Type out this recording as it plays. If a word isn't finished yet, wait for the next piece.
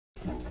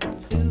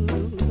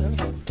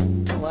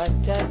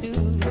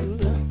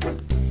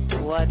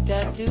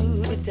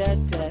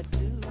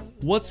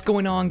What's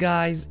going on,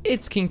 guys?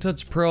 It's King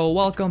Touch Pro.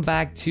 Welcome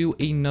back to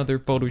another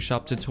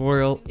Photoshop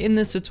tutorial. In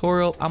this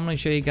tutorial, I'm going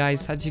to show you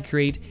guys how to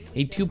create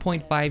a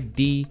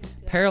 2.5D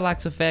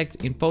parallax effect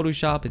in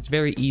Photoshop. It's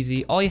very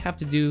easy. All you have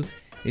to do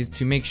is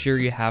to make sure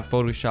you have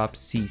Photoshop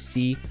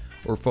CC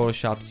or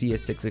Photoshop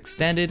CS6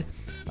 extended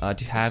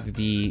to have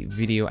the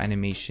video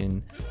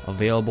animation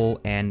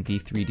available and the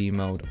 3D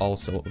mode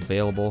also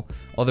available.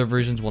 Other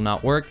versions will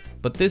not work,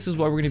 but this is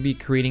what we're going to be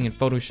creating in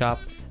Photoshop.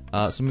 So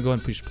I'm gonna go ahead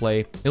and push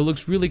play. It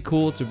looks really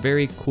cool. It's a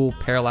very cool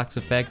parallax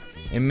effect.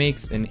 It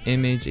makes an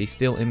image, a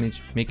still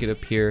image, make it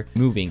appear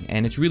moving,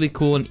 and it's really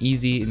cool and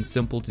easy and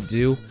simple to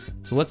do.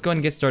 So let's go ahead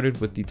and get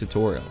started with the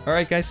tutorial.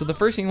 Alright guys, so the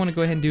first thing you want to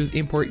go ahead and do is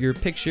import your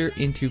picture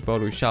into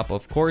Photoshop.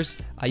 Of course,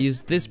 I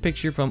use this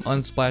picture from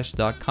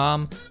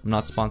unsplash.com. I'm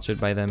not sponsored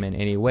by them in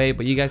any way,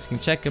 but you guys can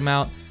check them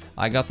out.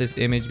 I got this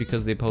image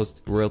because they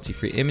post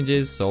royalty-free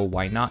images, so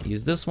why not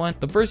use this one?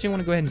 The first thing you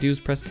want to go ahead and do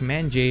is press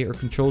Command J or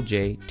Control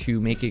J to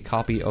make a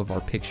copy of our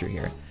picture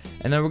here.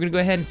 And then we're going to go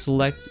ahead and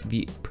select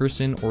the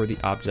person or the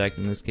object,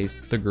 in this case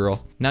the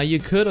girl. Now you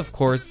could of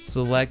course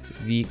select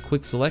the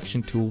quick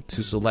selection tool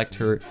to select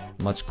her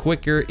much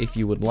quicker if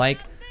you would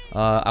like.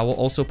 I will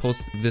also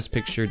post this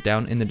picture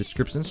down in the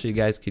description so you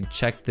guys can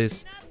check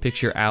this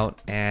picture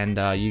out, and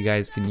you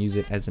guys can use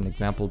it as an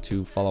example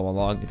to follow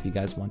along if you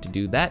guys want to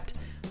do that.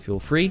 Feel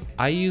free.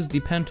 I use the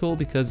pen tool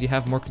because you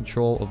have more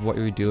control of what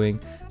you're doing.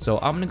 So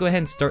I'm gonna go ahead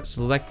and start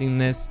selecting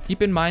this.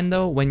 Keep in mind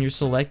though, when you're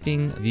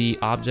selecting the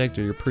object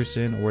or your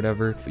person or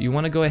whatever, you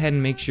want to go ahead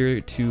and make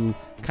sure to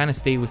kind of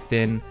stay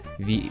within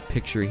the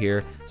picture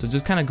here. So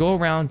just kind of go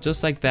around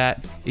just like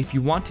that. If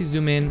you want to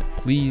zoom in,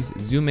 please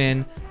zoom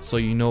in so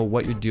you know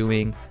what you're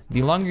doing.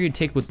 The longer you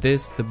take with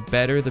this, the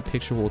better the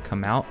picture will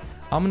come out.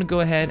 I'm gonna go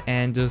ahead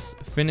and just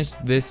finish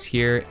this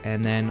here,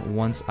 and then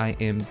once I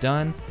am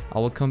done, I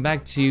will come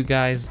back to you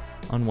guys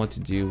on what to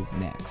do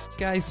next.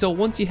 Guys, so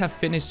once you have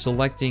finished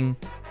selecting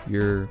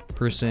your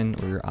person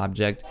or your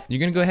object, you're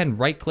gonna go ahead and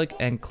right click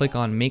and click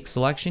on make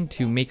selection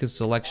to make a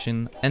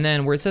selection, and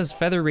then where it says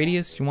feather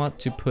radius, you want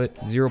to put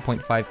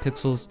 0.5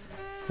 pixels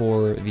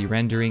for the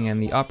rendering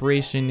and the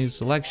operation new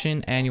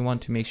selection, and you want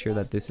to make sure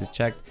that this is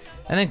checked,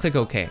 and then click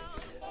OK.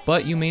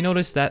 But you may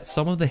notice that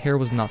some of the hair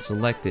was not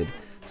selected.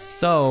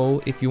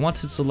 So if you want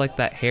to select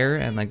that hair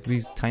and like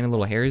these tiny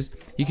little hairs,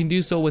 you can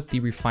do so with the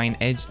refine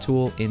edge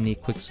tool in the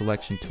quick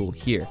selection tool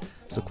here.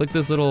 So click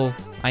this little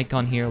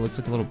icon here, it looks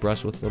like a little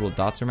brush with little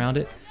dots around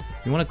it.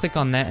 You want to click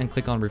on that and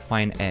click on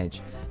refine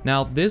edge.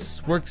 Now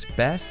this works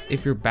best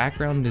if your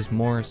background is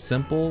more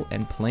simple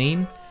and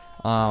plain.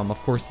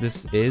 Of course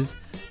this is,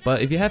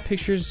 but if you have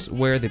pictures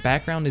where the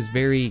background is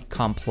very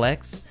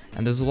complex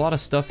and there's a lot of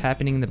stuff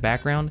happening in the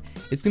background,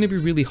 it's going to be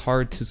really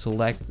hard to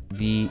select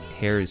the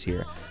hairs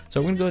here. So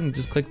we're going to go ahead and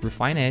just click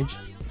refine edge,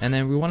 and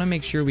then we want to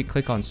make sure we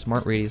click on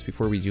smart radius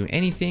before we do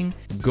anything.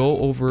 Go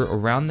over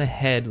around the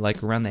head,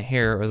 like around the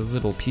hair or those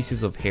little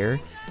pieces of hair,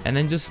 and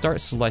then just start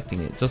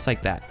selecting it just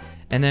like that.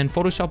 And then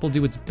Photoshop will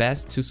do its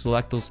best to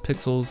select those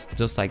pixels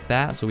just like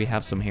that, so we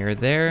have some hair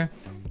there,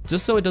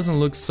 just so it doesn't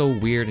look so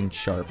weird and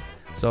sharp.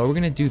 So we're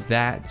gonna do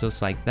that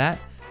just like that,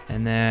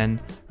 and then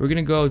we're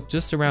gonna go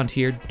just around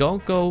here.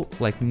 Don't go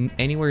like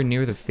anywhere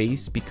near the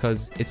face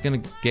because it's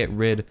gonna get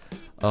rid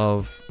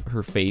of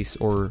her face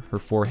or her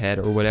forehead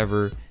or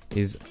whatever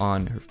is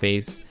on her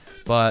face.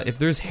 But if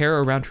there's hair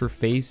around her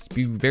face,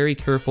 be very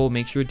careful,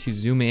 make sure to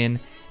zoom in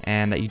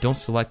and that you don't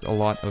select a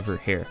lot of her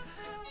hair.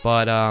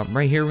 But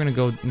right here we're gonna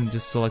go and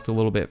just select a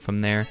little bit from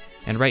there.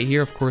 And right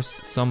here, of course,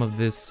 some of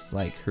this,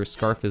 like her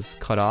scarf is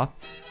cut off.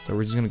 So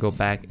we're just gonna go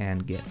back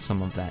and get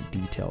some of that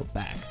detail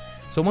back.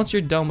 So once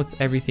you're done with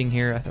everything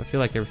here, I feel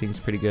like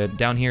everything's pretty good.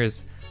 Down here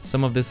is,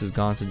 some of this is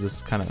gone, so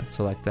just kind of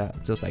select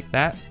that just like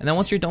that. And then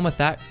once you're done with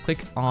that,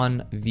 click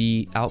on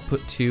the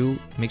output 2.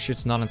 Make sure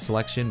it's not on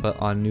selection, but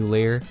on new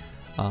layer.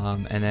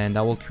 And then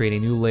that will create a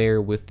new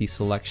layer with the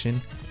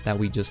selection that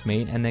we just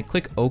made. And then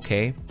click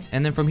OK.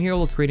 And then from here,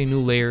 we'll create a new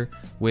layer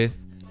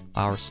with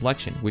our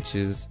selection, which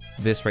is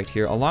this right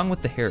here, along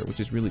with the hair, which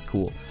is really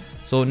cool.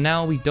 So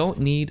now we don't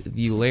need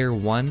the layer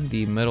 1,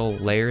 the middle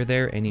layer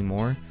there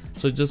anymore.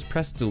 So just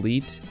press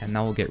delete and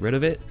that will get rid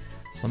of it.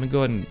 So let me go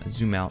ahead and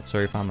zoom out.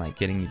 Sorry if I'm like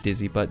getting you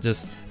dizzy, but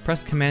just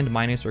press command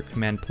minus or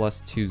command plus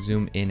to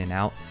zoom in and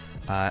out.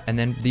 And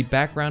then the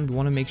background, we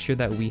want to make sure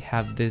that we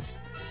have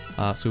this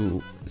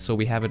so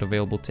we have it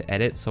available to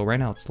edit. So right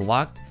now it's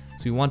locked.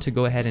 So you want to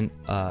go ahead and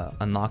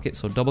unlock it.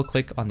 So double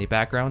click on the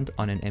background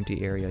on an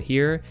empty area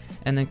here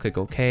and then click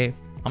OK.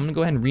 I'm gonna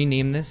go ahead and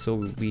rename this so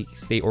we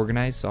stay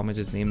organized. So I'm gonna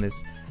just name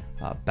this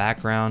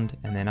background,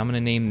 and then I'm gonna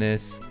name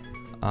this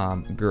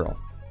girl.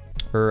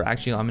 Or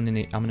actually I'm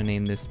gonna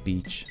name this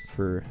beach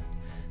for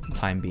the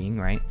time being,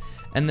 right?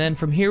 And then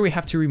from here we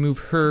have to remove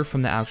her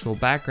from the actual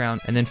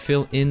background and then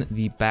fill in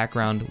the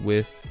background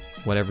with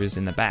whatever is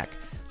in the back.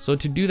 So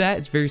to do that,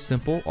 it's very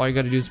simple. All you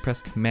gotta do is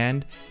press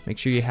command, make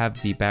sure you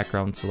have the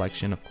background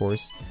selection, of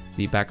course,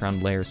 the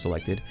background layer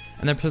selected,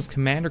 and then press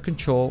command or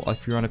control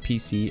if you're on a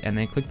PC, and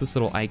then click this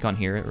little icon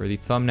here, or the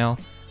thumbnail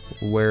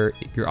where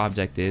your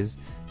object is,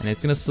 and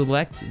it's gonna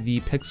select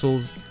the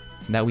pixels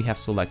that we have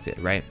selected,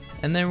 right?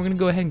 And then we're gonna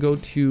go ahead and go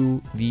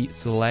to the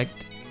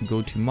select,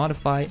 go to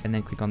modify, and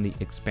then click on the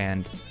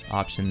expand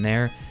option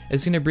there.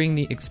 It's gonna bring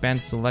the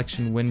expand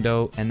selection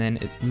window, and then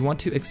we want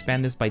to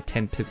expand this by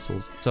 10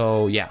 pixels.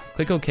 So yeah,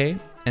 click OK,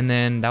 and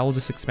then that will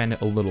just expand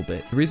it a little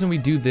bit. The reason we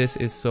do this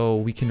is so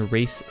we can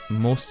erase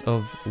most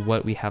of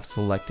what we have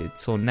selected.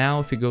 So now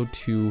if we go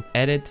to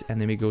edit and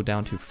then we go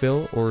down to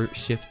fill or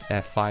shift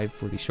F5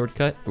 for the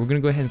shortcut, we're gonna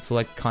go ahead and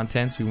select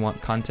contents. We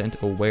want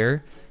content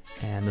aware,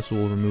 and this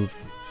will remove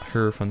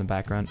her from the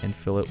background and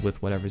fill it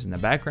with whatever's in the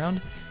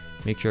background.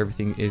 Make sure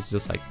everything is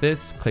just like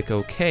this, click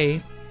OK,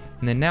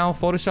 and then now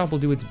Photoshop will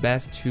do its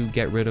best to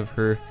get rid of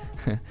her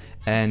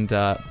and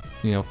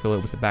you know, fill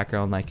it with the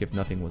background like if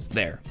nothing was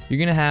there. You're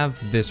gonna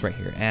have this right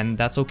here, and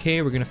that's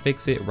okay. We're gonna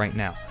fix it right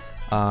now.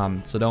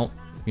 So don't,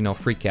 you know,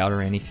 freak out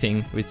or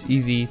anything. It's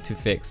easy to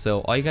fix.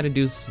 So all you gotta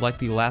do is select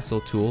the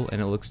lasso tool,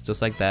 and it looks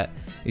just like that.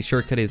 The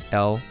shortcut is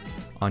L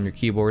on your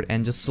keyboard,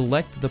 and just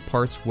select the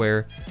parts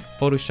where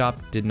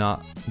Photoshop did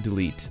not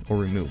delete or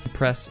remove.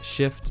 Press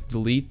Shift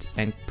Delete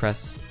and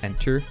press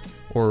Enter,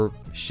 or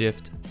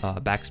Shift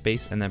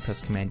backspace and then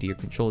press Command D or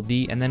Control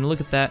D, and then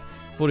look at that,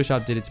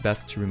 Photoshop did its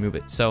best to remove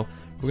it. So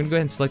we're gonna go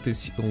ahead and select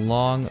this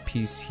long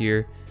piece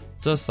here,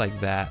 just like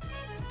that,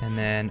 and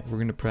then we're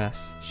gonna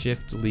press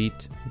Shift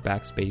Delete,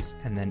 backspace,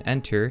 and then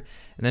Enter,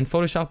 and then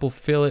Photoshop will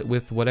fill it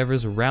with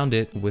whatever's around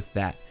it with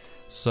that.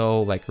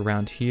 So like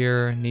around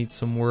here needs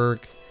some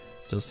work,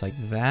 just like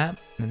that,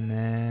 and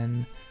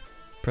then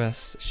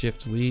press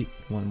Shift Delete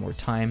one more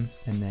time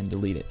and then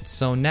delete it.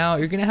 So now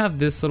you're gonna have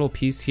this little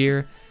piece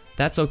here.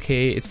 That's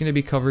okay, it's gonna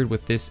be covered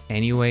with this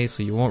anyway,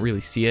 so you won't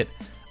really see it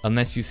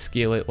unless you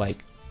scale it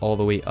like all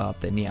the way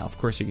up. Then yeah, of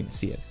course you're gonna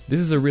see it. This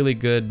is a really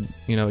good,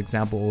 you know,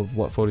 example of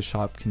what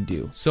Photoshop can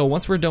do. So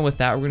once we're done with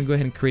that, we're gonna go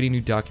ahead and create a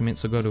new document.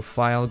 So go to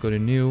File, go to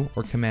New,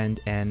 or Command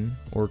N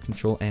or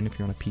Control N if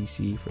you're on a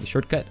PC for the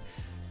shortcut.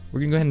 We're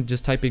gonna go ahead and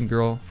just type in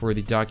girl for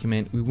the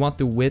document. We want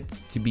the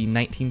width to be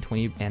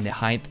 1920 and the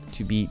height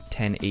to be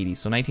 1080.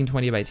 So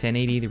 1920 by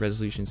 1080, the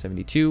resolution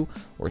 72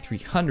 or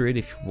 300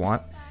 if you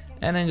want.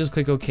 And then just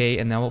click OK,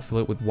 and now we'll fill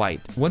it with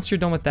white. Once you're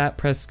done with that,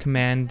 press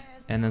Command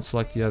and then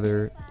select the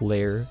other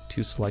layer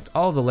to select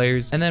all of the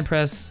layers, and then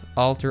press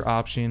Alt or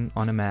Option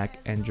on a Mac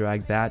and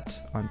drag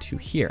that onto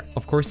here.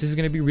 Of course, this is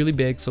gonna be really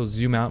big, so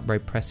zoom out by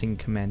pressing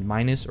Command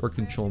minus or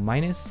Control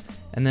minus,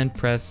 and then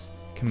press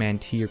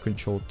Command T or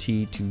Control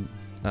T to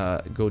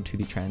go to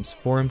the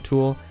transform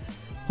tool.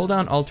 Hold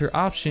down Alt or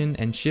Option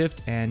and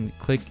Shift and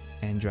click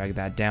and drag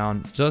that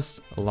down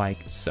just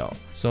like so.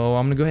 So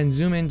I'm gonna go ahead and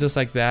zoom in just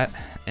like that,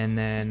 and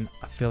then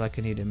I feel like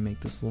I need to make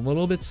this a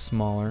little bit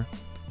smaller.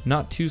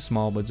 Not too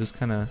small, but just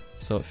kind of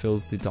so it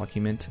fills the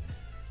document.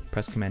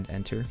 Press Command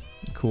Enter.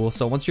 Cool.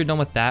 So once you're done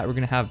with that, we're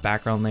gonna have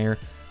background layer.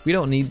 We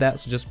don't need that,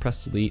 so just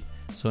press delete.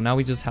 So now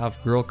we just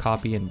have girl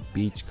copy and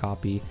beach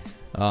copy.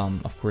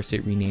 Of course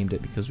it renamed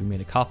it because we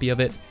made a copy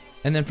of it.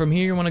 And then from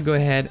here you want to go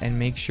ahead and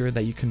make sure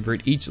that you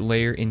convert each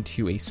layer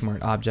into a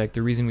smart object.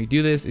 The reason we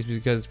do this is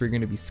because we're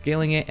going to be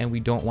scaling it and we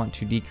don't want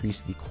to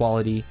decrease the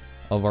quality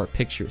of our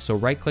picture. So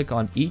right click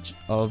on each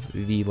of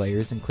the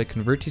layers and click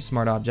convert to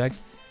smart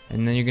object,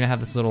 and then you're going to have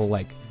this little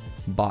like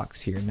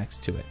box here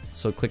next to it.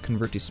 So click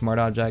convert to smart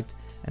object,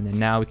 and then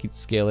now we can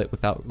scale it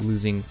without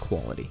losing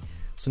quality.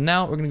 So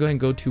now we're going to go ahead and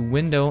go to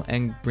window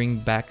and bring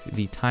back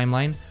the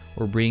timeline,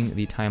 or bring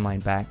the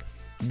timeline back.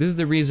 This is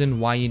the reason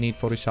why you need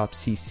Photoshop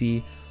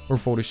CC or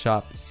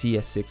Photoshop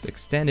CS6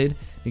 extended,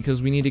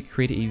 because we need to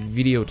create a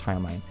video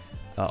timeline.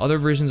 Other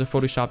versions of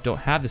Photoshop don't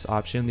have this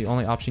option. The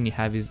only option you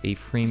have is a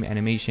frame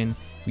animation.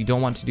 We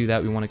don't want to do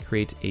that. We want to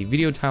create a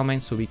video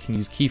timeline so we can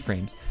use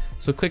keyframes.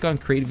 So click on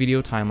create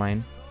video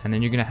timeline, and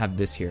then you're gonna have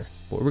this here.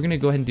 What we're gonna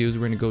go ahead and do is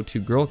we're gonna go to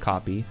girl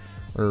copy,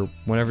 or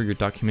whatever your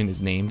document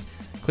is named.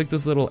 Click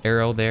this little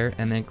arrow there,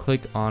 and then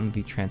click on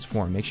the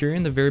transform. Make sure you're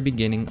in the very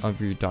beginning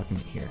of your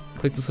document here.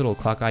 Click this little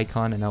clock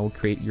icon, and that will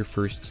create your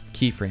first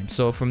keyframe.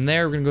 So from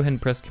there, we're gonna go ahead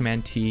and press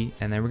Command T,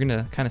 and then we're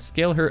gonna kind of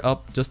scale her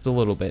up just a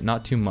little bit,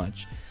 not too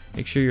much.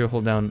 Make sure you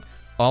hold down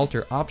Alt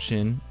or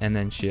Option and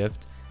then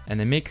Shift, and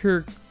then make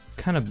her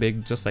kind of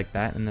big just like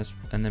that, and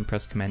then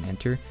press Command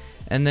Enter,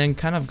 and then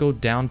kind of go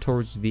down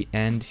towards the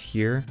end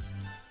here,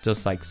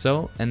 just like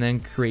so, and then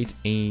create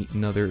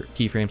another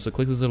keyframe. So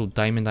click this little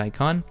diamond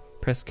icon,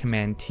 press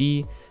Command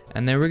T,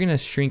 and then we're gonna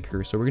shrink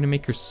her. So we're gonna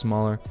make her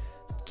smaller,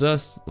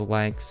 just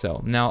like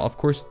so. Now, of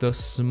course, the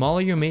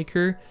smaller you make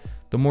her,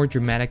 the more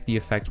dramatic the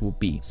effect will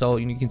be. So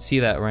you can see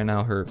that right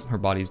now her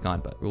body's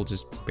gone, but we'll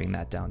just bring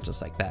that down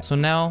just like that. So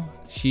now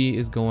she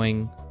is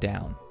going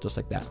down just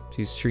like that.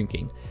 She's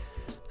shrinking.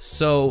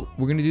 So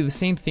we're gonna do the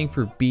same thing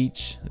for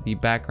beach, the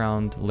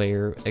background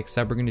layer,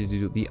 except we're gonna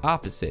do the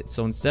opposite.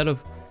 So instead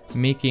of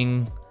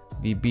making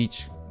the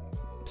beach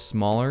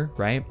smaller,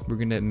 right, we're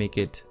gonna make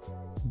it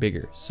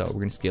bigger. So we're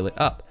gonna scale it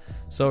up.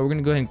 So we're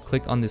gonna go ahead and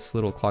click on this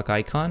little clock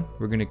icon.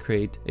 We're gonna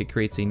it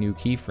creates a new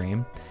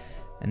keyframe,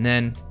 and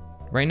then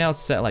right now it's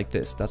set like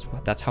this.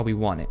 That's how we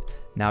want it.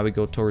 Now we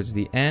go towards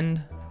the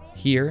end,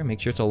 here, make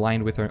sure it's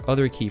aligned with our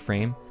other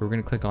keyframe. We're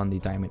going to click on the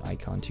diamond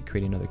icon to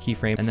create another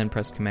keyframe, and then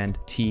press Command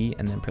T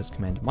and then press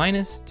Command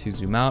minus to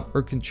zoom out,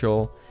 or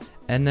Control,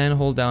 and then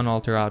hold down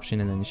Alt or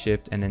Option and then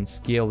Shift, and then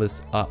scale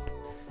this up.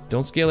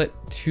 Don't scale it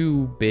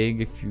too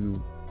big if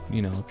you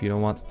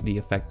don't want the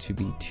effect to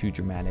be too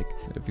dramatic.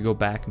 If you go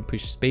back and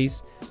push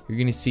space, you're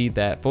gonna see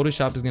that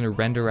Photoshop is gonna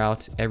render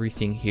out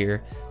everything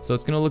here. So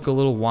it's gonna look a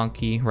little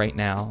wonky right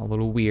now, a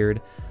little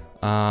weird.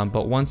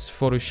 But once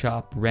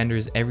Photoshop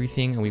renders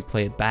everything and we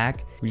play it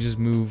back, we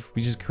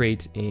just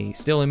create a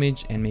still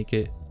image and make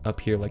it up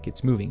here like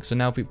it's moving. So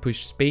now if we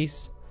push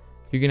space,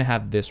 you're gonna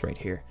have this right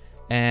here.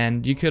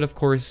 And you could of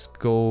course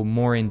go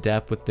more in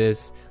depth with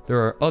this. There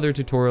are other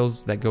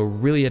tutorials that go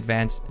really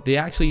advanced. They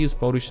actually use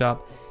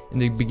Photoshop in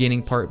the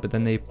beginning part, but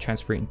then they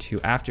transfer it into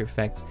After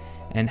Effects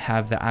and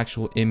have the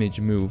actual image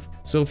move.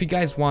 So if you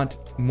guys want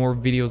more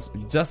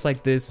videos just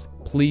like this,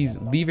 please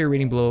leave a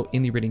rating below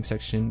in the rating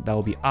section. That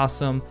will be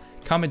awesome.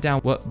 Comment down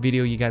what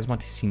video you guys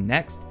want to see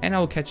next, and I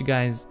will catch you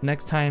guys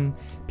next time.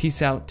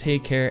 Peace out,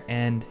 take care,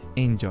 and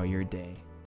enjoy your day.